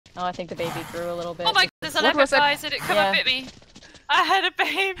Oh, I think the baby grew a little bit. Oh my god, there's a leopard, guys! It come and bit me. I had a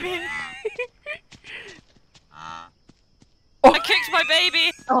baby. I kicked my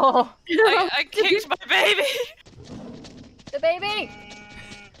baby. Oh, I kicked my baby. The baby.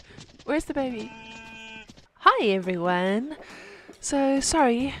 Where's the baby? Hi everyone. So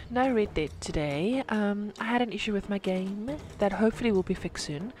sorry, no Red Dead today. I had an issue with my game that hopefully will be fixed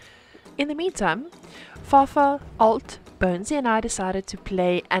soon. In the meantime, Fafa, Alt, Bonesy and I decided to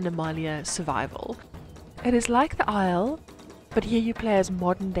play Animalia Survival. It is like the Isle, but here you play as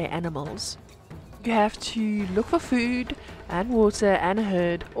modern day animals. You have to look for food and water and a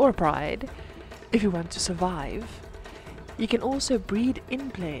herd or a bride if you want to survive. You can also breed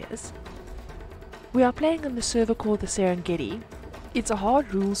in players. We are playing on the server called the Serengeti. It's a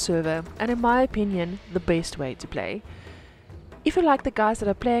hard rule server and in my opinion the best way to play. If you like the guys that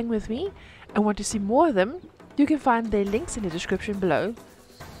are playing with me and want to see more of them, you can find their links in the description below.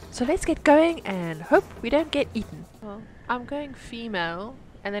 So let's get going and hope we don't get eaten. Well, I'm going female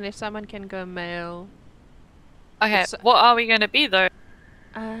and then if someone can go male. Okay, what are we going to be though?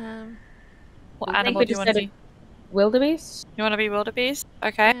 What animal do you want to be? Wildebeest? You want to be wildebeest?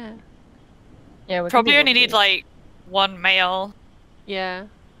 Okay. Yeah, we probably only need like one male. Yeah.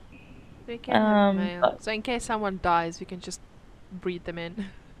 We can have male. So in case someone dies, we can just breed them in.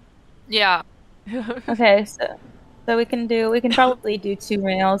 Yeah. Okay, so we can probably do 2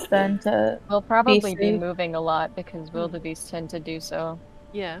 males then to We'll probably be moving a lot because wildebeest tend to do so.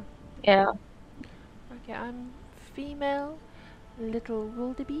 Yeah. Yeah. Okay, I'm female, little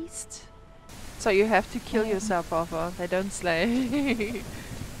wildebeest. So you have to kill yourself, Fafa. They don't slay.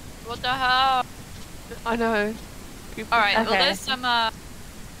 What the hell? I know. Alright, well there's something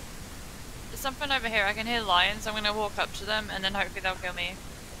over here. I can hear lions. I'm gonna walk up to them and then hopefully they'll kill me.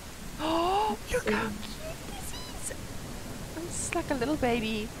 Oh, look how cute this is! It's like a little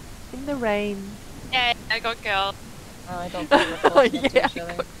baby in the rain. Yeah, I got killed. Oh, I don't think we're close enough to each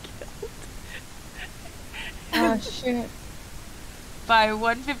other. Oh shit. By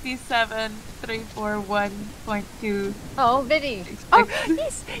 157.341.2. Oh, Vivi! Oh,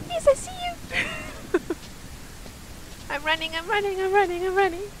 yes! Yes, I see you! I'm running.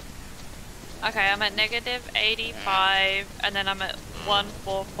 Okay, I'm at -85 and then I'm at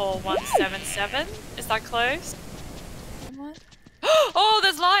 144177. Is that close? Oh,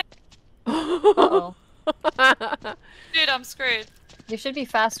 there's light! Uh-oh. Dude, I'm screwed. You should be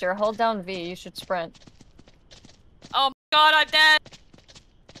faster. Hold down V. You should sprint. Oh my god, I'm dead!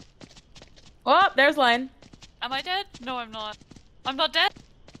 Oh, there's lion. Am I dead? No, I'm not. I'm not dead?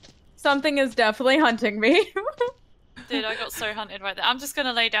 Something is definitely hunting me. Dude, I got so hunted right there. I'm just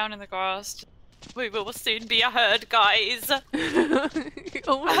gonna lay down in the grass. We will soon be a herd, guys.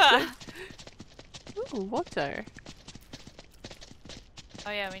 Oh, ooh, water.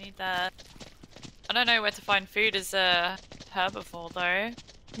 Oh yeah, we need that. I don't know where to find food as a herbivore though.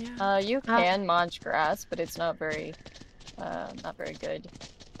 Yeah. You can munch grass, but it's not very good.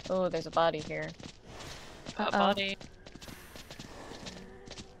 Oh, there's a body here. A body.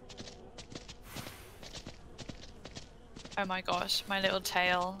 Oh my gosh, my little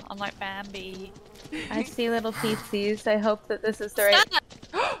tail. I'm like Bambi. I see little feetsies. I hope that this is the right.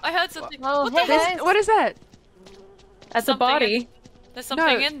 I heard something. Oh, what hey the guys! What is that? That's a body. There's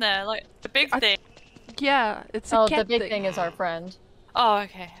something in there, like the big thing. Yeah, it's a cat the big thing is our friend. Oh,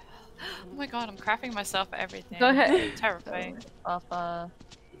 okay. Oh my god, I'm crapping myself at everything. Go ahead. It's terrifying.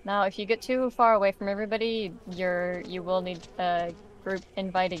 Now, if you get too far away from everybody, you will need a group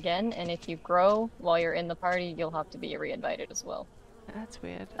invite again, and if you grow while you're in the party, you'll have to be re-invited as well. That's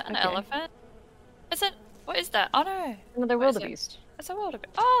weird. An elephant? Is it? What is that? Oh no. Another wildebeest. It's a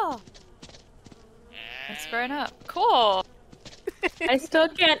wildebeest. Oh! It's grown up. Cool! I still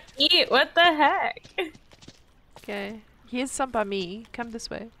can't eat. What the heck? Okay. Here's some by me. Come this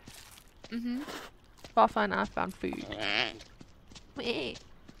way. Mm-hmm. Fafa and I found food.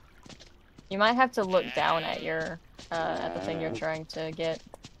 You might have to look down at your at the thing you're trying to get.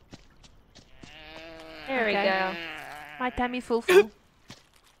 There we go. My tummy full. Who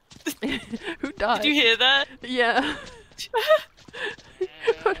died? Did you hear that? Yeah.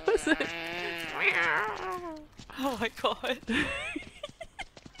 What was it? Oh my god. I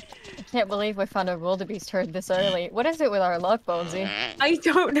can't believe we found a wildebeest herd this early. What is it with our luck, Bonesy? I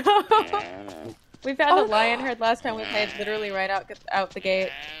don't know. We found a lion herd last time we played, literally right out the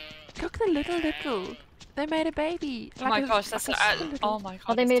gate. Look, the little. They made a baby. Oh my gosh, that's oh my god.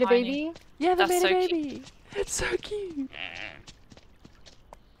 Oh, they made a baby? Yeah, they That's made a so baby. cute. It's so cute.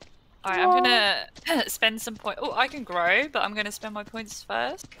 Alright, I'm gonna spend some points. Oh, I can grow, but I'm gonna spend my points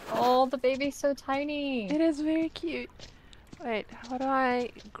first. Oh, the baby's so tiny. It is very cute. Wait, how do I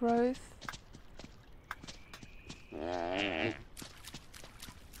growth? Yeah,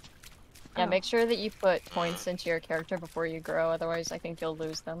 Oh. make sure that you put points into your character before you grow, otherwise I think you'll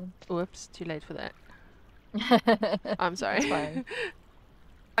lose them. Whoops, too late for that. I'm I'm sorry. It's fine.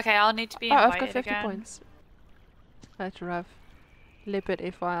 Okay, I'll need to be Oh, invited I've got 50 again. points. That's rough. Leopard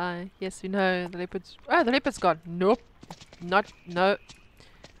FYI. Yes, we know the leopard's... Oh, the leopard's gone. Nope. Not... No.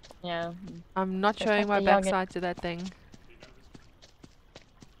 Yeah. I'm not They showing kept my the young- backside to that thing.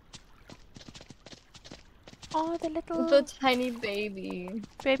 Oh, the little... The tiny baby.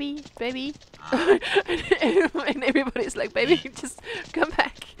 Baby, baby. And everybody's like, baby, just come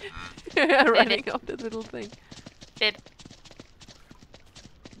back. Running after the little thing. Did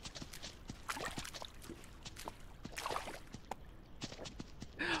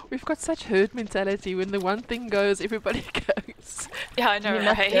We've got such herd mentality. When the one thing goes, everybody goes. yeah, I know, I mean,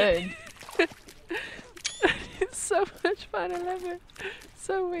 that's right? good. It's so much fun. I love it.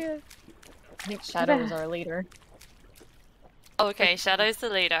 So weird. I think Shadow is our leader. Oh, okay, Shadow's the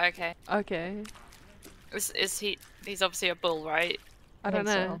leader. Okay, Okay. is he? He's obviously a bull, right? I don't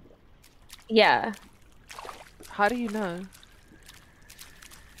think know. so. Yeah. How do you know?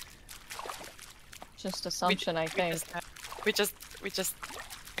 Just assumption, I think. We just,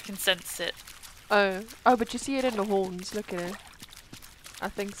 I can sense it. Oh, but you see it in the horns. Look at it. I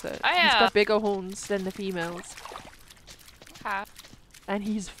think so. Oh, He's yeah. got bigger horns than the females, Okay. and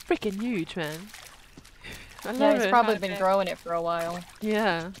he's freaking huge, man. I Yeah, love he's it. probably Okay. been growing it for a while.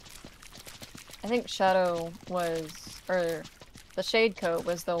 Yeah. I think Shadow was, or the Shade Coat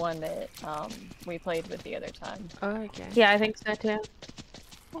was the one that we played with the other time. Oh, okay. Yeah, I think so too.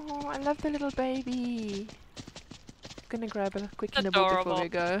 Oh, I love the little baby. Gonna grab a quick It's nibble before adorable. we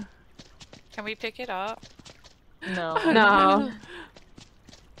go. Can we pick it up? No. No.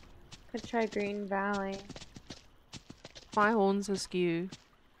 Could try Green Valley. My horns are skew.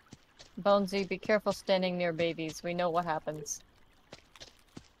 Bonesy, be careful standing near babies. We know what happens.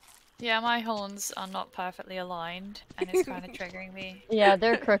 Yeah, my horns are not perfectly aligned, and it's kind of triggering me. Yeah,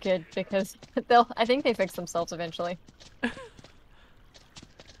 they're crooked because I think they fix themselves eventually.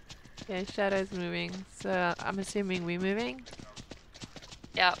 Yeah, Shadow's moving, so I'm assuming we're moving.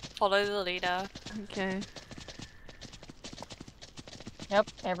 Yeah, follow the leader. Okay. Yep,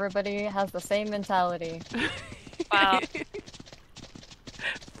 everybody has the same mentality. Wow.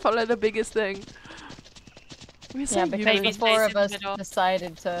 Follow the biggest thing. We're so Yeah, because human. the Baby's four of face in the us middle.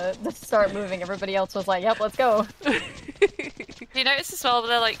 decided to start moving. Everybody else was like, yep, let's go. Do you notice as well,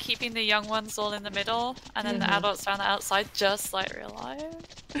 they're like keeping the young ones all in the middle, and then the adults down the outside, just like real life.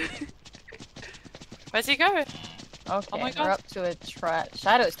 Where's he going? Okay, my we're God. up to a trap.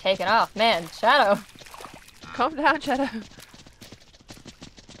 Shadow's taking off, man. Shadow. Calm down, Shadow.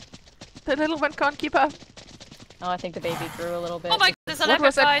 The little one can't keep up. Oh, I think the baby grew a little bit. Oh my god, there's a What leopard,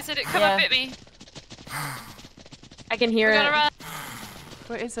 was that? guys! Did it come Yeah. up at me? I can hear We gotta it. run!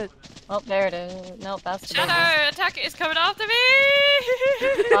 Where is it? Oh, there it is. Nope, that's the baby. Shadow! Attack it is coming after me!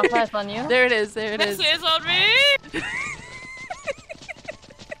 Fafa is on you. There it is, there it is. Nestle is on me!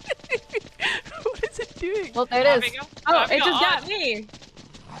 What is it doing? Well, there it is. Oh, it just got me.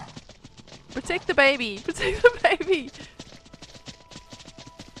 Protect the baby! Protect the baby!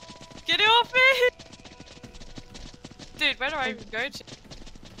 Get it off me! Dude, where do I even go to?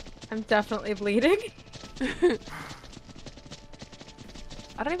 I'm definitely bleeding.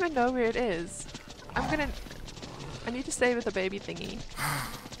 I don't even know where it is. I need to stay with the baby thingy.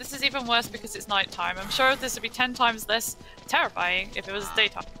 This is even worse because it's nighttime. I'm sure this would be 10 times less terrifying if it was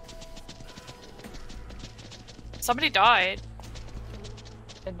daytime. Somebody died.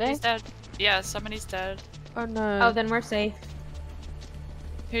 Did they? He's dead. Yeah, somebody's dead. Oh no. Oh, then we're safe.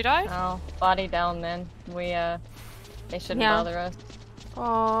 Who died? Oh, body down then. They shouldn't Yeah. bother us.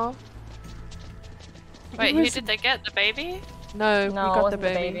 Aww. Wait, It who was- did they get? The baby? No, we No, it got the wasn't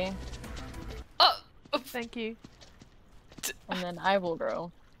baby. Oh! Thank you. And then I will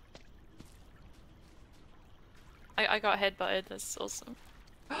grow. I got headbutted. That's awesome.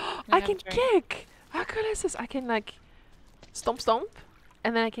 I can kick! How cool is this? I can like stomp stomp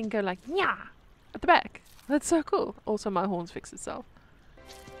and then I can go like yeah at the back. That's so cool. Also my horns fix itself.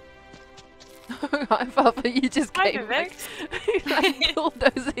 Hi Fafa, you just Hi, came like, Vivixx. like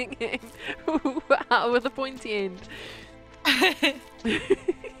bulldozing in. Wow, with a pointy end. I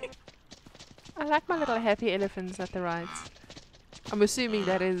like my little happy elephants at the rides. I'm assuming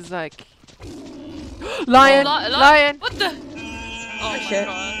that is like lion, lion. What the? Oh my shit.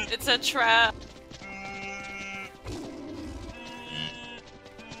 god! It's a trap.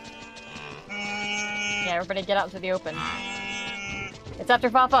 Yeah, everybody get out to the open. It's after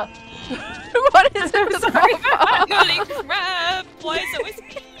Fafa. What is it with Sorry. Fafa? Holy crap! Why is it always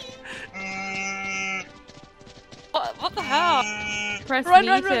me? What the hell? Press Run, V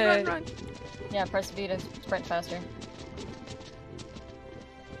run, to... run, run, run. Yeah, press V to sprint faster.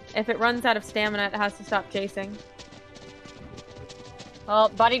 If it runs out of stamina, it has to stop chasing. Oh,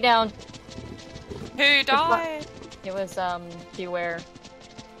 body down. Who died? It was, beware.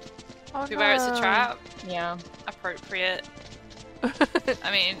 Oh, Beware it's a no. trap. Yeah. Appropriate.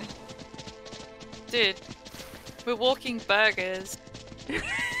 I mean... Dude. We're walking burgers.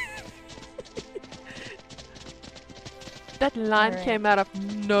 That line Alright. came out of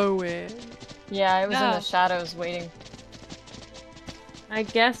nowhere. Yeah, it was in Yeah. the shadows waiting. I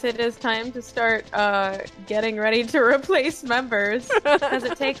guess it is time to start getting ready to replace members. Because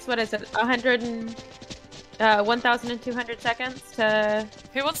it takes, what is it, 1,200 seconds to...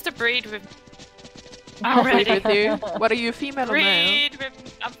 Who wants to breed with I'll breed ready. with you. What are you, female or male? breed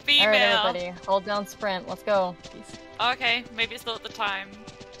with a female? Alright, everybody. Hold down sprint. Let's go. Okay, maybe it's not the time.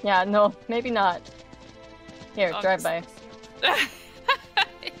 Yeah, no, maybe not. Here, Oh, drive by.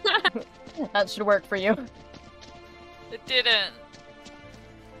 That should work for you. It didn't.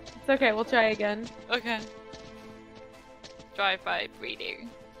 It's okay, we'll try again. Okay. Drive-by breeding.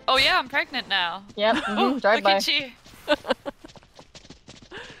 Oh yeah, I'm pregnant now. Yep, Oh, drive look by. at you.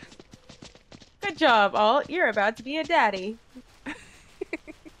 Good job, Alt. You're about to be a daddy.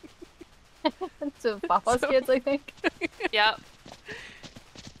 To Fafa's kids, I think. Yep.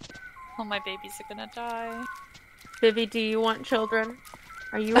 All my babies are gonna die. Vivi, do you want children?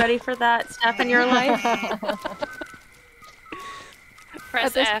 Are you ready for that step in your life?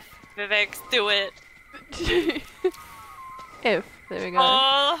 Press this- F. Vivixx, do it. F. There we go.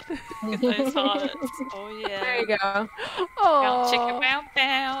 Oh, look at those hearts. Oh yeah. There you go. Bow, Oh, chicka bow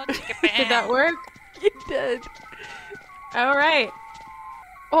bow, chicka bow. Did that work? it did. Alright.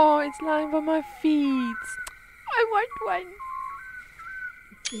 Oh, it's lying by my feet. I want one.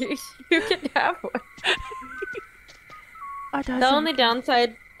 You can have one. Oh, The only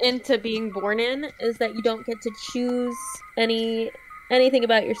downside into being born in is that you don't get to choose anything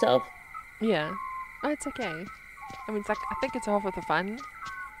about yourself. Yeah. Oh, it's okay. I mean, it's like, I think it's half of the fun.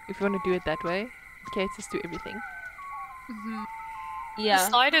 If you want to do it that way. Okay, it's just do everything. Mhm. Yeah. The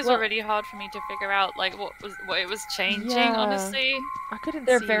sliders Well, were really hard for me to figure out, like what it was changing. Yeah. Honestly, I couldn't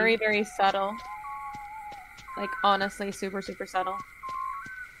they're see. very, very subtle. Like, honestly, super, super subtle.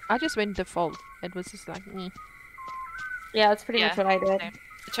 I just went default. It was just like, me. Yeah, that's pretty Yeah, much what I did. same.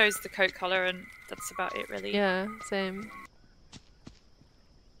 I chose the coat color, and that's about it, really. Yeah, same.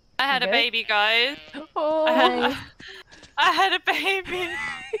 I had a Good? baby, guys. Oh, I had a baby.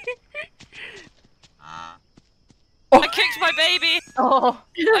 I kicked my baby. Oh,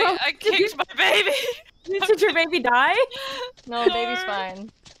 I kicked my baby. Did your baby die? no, baby's fine.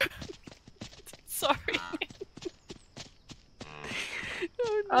 Sorry.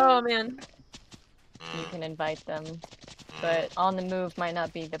 Oh, man. You can invite them. But on the move might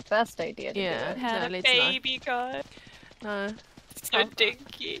not be the best idea to Yeah. do I had No, a let's not. baby, guys. no. So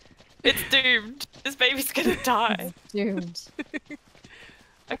dinky. It's doomed. This baby's gonna die. it. Doomed.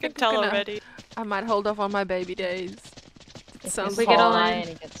 I can think tell we're gonna- already. I might hold off on my baby days. If Sounds we we get fall all high in. and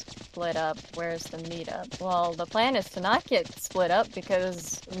it gets split up, where's the meetup? Well, the plan is to not get split up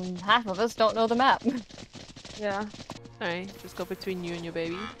because half of us don't know the map. Yeah. Sorry, just go between you and your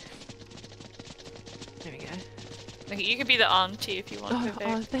baby. There we go. Okay, you can be the auntie if you want, Oh,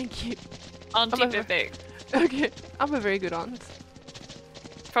 Vivixx. oh, thank you. Auntie I'm a- Vivixx. Okay, I'm a very good aunt.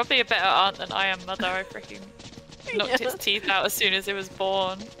 Probably a better aunt than I am mother. I freaking knocked Yeah. its teeth out as soon as it was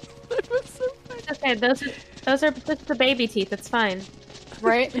born. That was so funny. Okay, those are just the baby teeth. It's fine.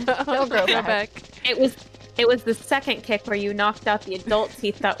 Right? They'll grow Go back. It was the second kick where you knocked out the adult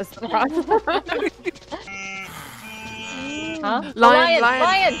teeth that was the problem. Huh? Lion, Lion!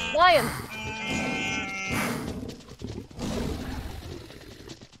 lion. Lion!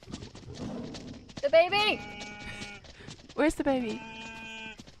 The baby! Where's the baby?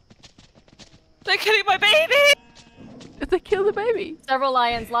 They're killing my baby! Did they kill the baby? Several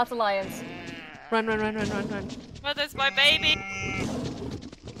lions, lots of lions. Run, run, run, run, run, run. Mother's my baby!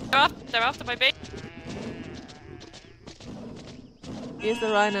 They're after my baby. Here's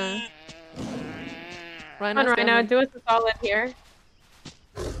the rhino. Come on, Rhino, do us a solid here.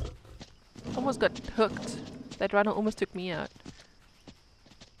 Almost got hooked. That rhino almost took me out.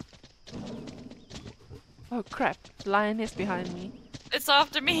 Oh crap, lioness behind me. It's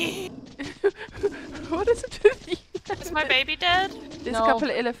after me. What is it with you? Is my baby dead? There's No. a couple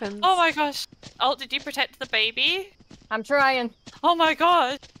of elephants. Oh my gosh. Oh, did you protect the baby? I'm trying. Oh my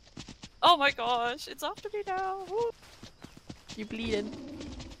gosh. Oh my gosh. It's after me now. Woo. You bleeding.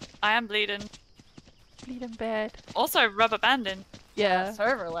 I am bleeding. Bleeding bad. Also, rubber banding. Yeah.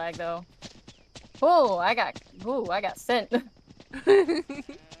 Server lag though. Oh, I got sent.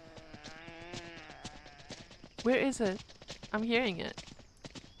 Where is it? I'm hearing it.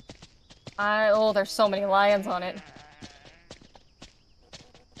 Oh, there's so many lions on it.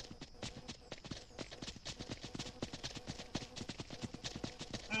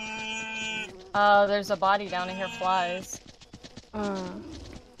 There's a body down in here, flies.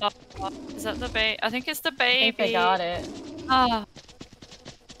 Is that the baby? I think it's the I baby. think they got it. Ah.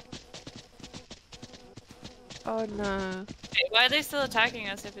 Oh no. Wait, why are they still attacking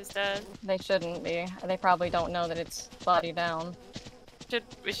us if it's dead? They shouldn't be. They probably don't know that it's body down.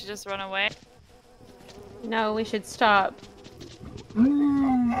 We should just run away. No, we should stop.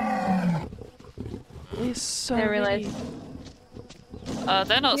 There's so I realize. many.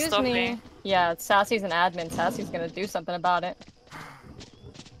 They're not Excuse stopping. me. Yeah, Sassy's an admin. Sassy's gonna do something about it.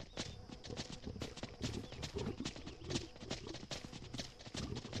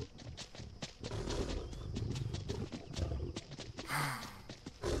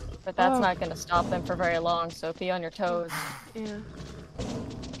 But that's not gonna stop them for very long, so be on your toes. Yeah.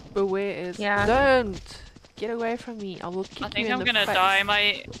 But where is? Yeah. Don't get away from me. I will kick I you think in I'm the gonna face. die.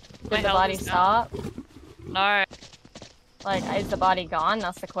 My Did the health body is down. stop? No. Like, is the body gone?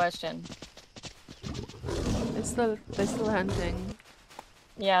 That's the question. They're still hunting.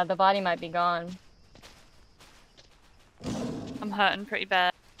 Yeah, the body might be gone. I'm hurting pretty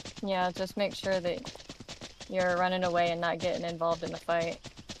bad. Yeah, just make sure that you're running away and not getting involved in the fight.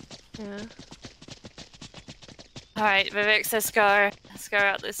 Yeah. Alright, Vivixx, let's go. Let's go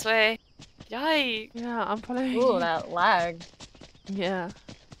out this way. Yay! Yeah, I'm following Ooh, you. that lag. Yeah.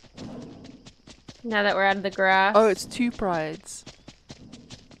 Now that we're out of the grass. Oh, it's two prides.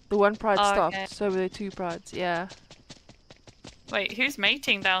 The one pride Oh, stopped, okay. so were two prides. Yeah. Wait, who's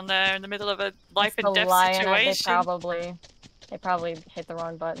mating down there in the middle of a life It's and the death lion, situation? They probably hit the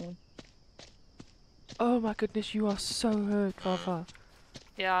wrong button. Oh my goodness, you are so hurt, Fafa.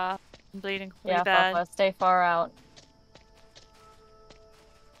 Yeah, I'm bleeding pretty Yeah, bad. Fafa, stay far out.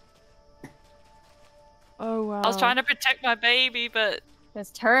 Oh wow. I was trying to protect my baby, but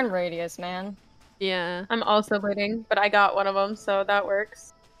It's turn radius, man. Yeah. I'm also bleeding, but I got one of them, so that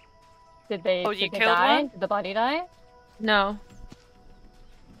works. Did they, Oh, you did they killed die? one? Did the body die? No.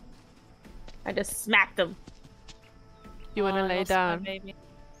 I just smacked them. You want to I lay lost my down? baby.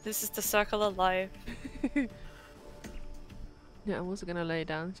 This is the circle of life. Yeah, I'm also gonna lay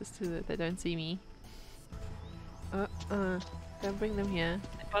down just so that they don't see me. Don't bring them here.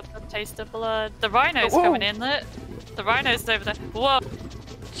 I got the taste of blood. The rhino's Whoa. coming in, look. The rhino's over there. Whoa!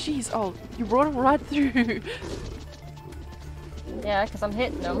 Jeez, oh, you brought them right through. Yeah, because I'm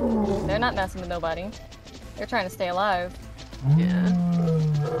hitting them. They're not messing with nobody. They're trying to stay alive. Yeah.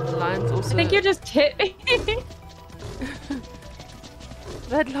 The lion's also. I think you just hit me.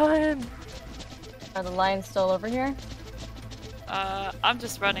 That lion. Are the lions still over here? I'm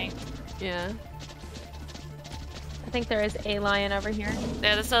just running. Yeah. I think there is a lion over here.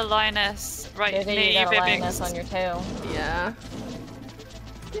 Yeah, there's a lioness right Maybe near you you, got a lioness Vivixx. on your tail. Yeah.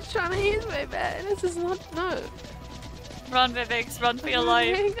 He's trying to hit me, man. This is not no. Run, Vivixx, run for your I'm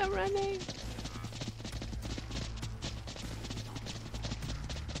life. running, I'm running.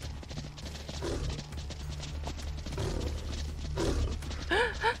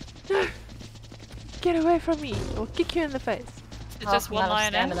 No. Get away from me. I'll kick you in the face. It's just I'm one out of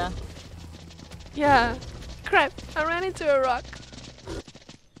lioness. stamina. Yeah. Crap. I ran into a rock.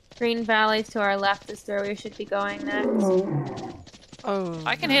 Green Valley to our left is where we should be going next. Oh.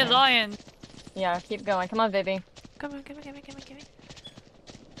 I can hear lions. Yeah, keep going. Come on, Vivi. Come on, come on, come on, come on, come on.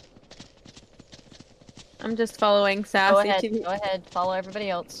 I'm just following Go Sassy. ahead. to the- Go ahead. Follow everybody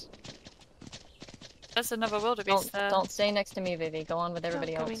else. There's another wildebeest there. Don't stay next to me, Vivi. Go on with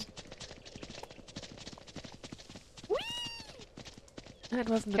everybody coming. else. That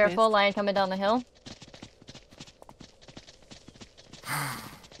wasn't the Careful, best. lion coming down the hill.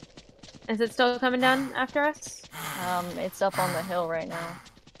 Is it still coming down after us? It's up on the hill right now.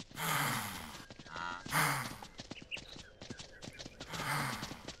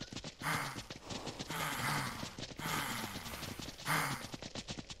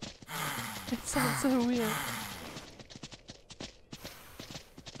 It sounds so weird.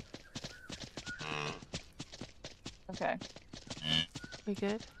 Okay. We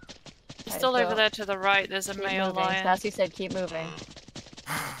good? He's still Alright, over so there to the right. There's a keep male moving. lion. Sassy said keep moving.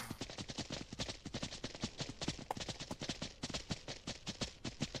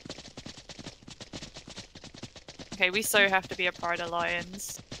 Okay, we so have to be a pride of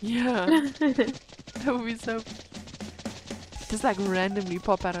lions. Yeah. That would be so. just like randomly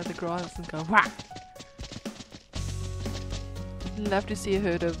pop out of the grass and go wah. Love to see a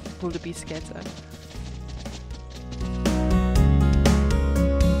herd of wildebeest scatter.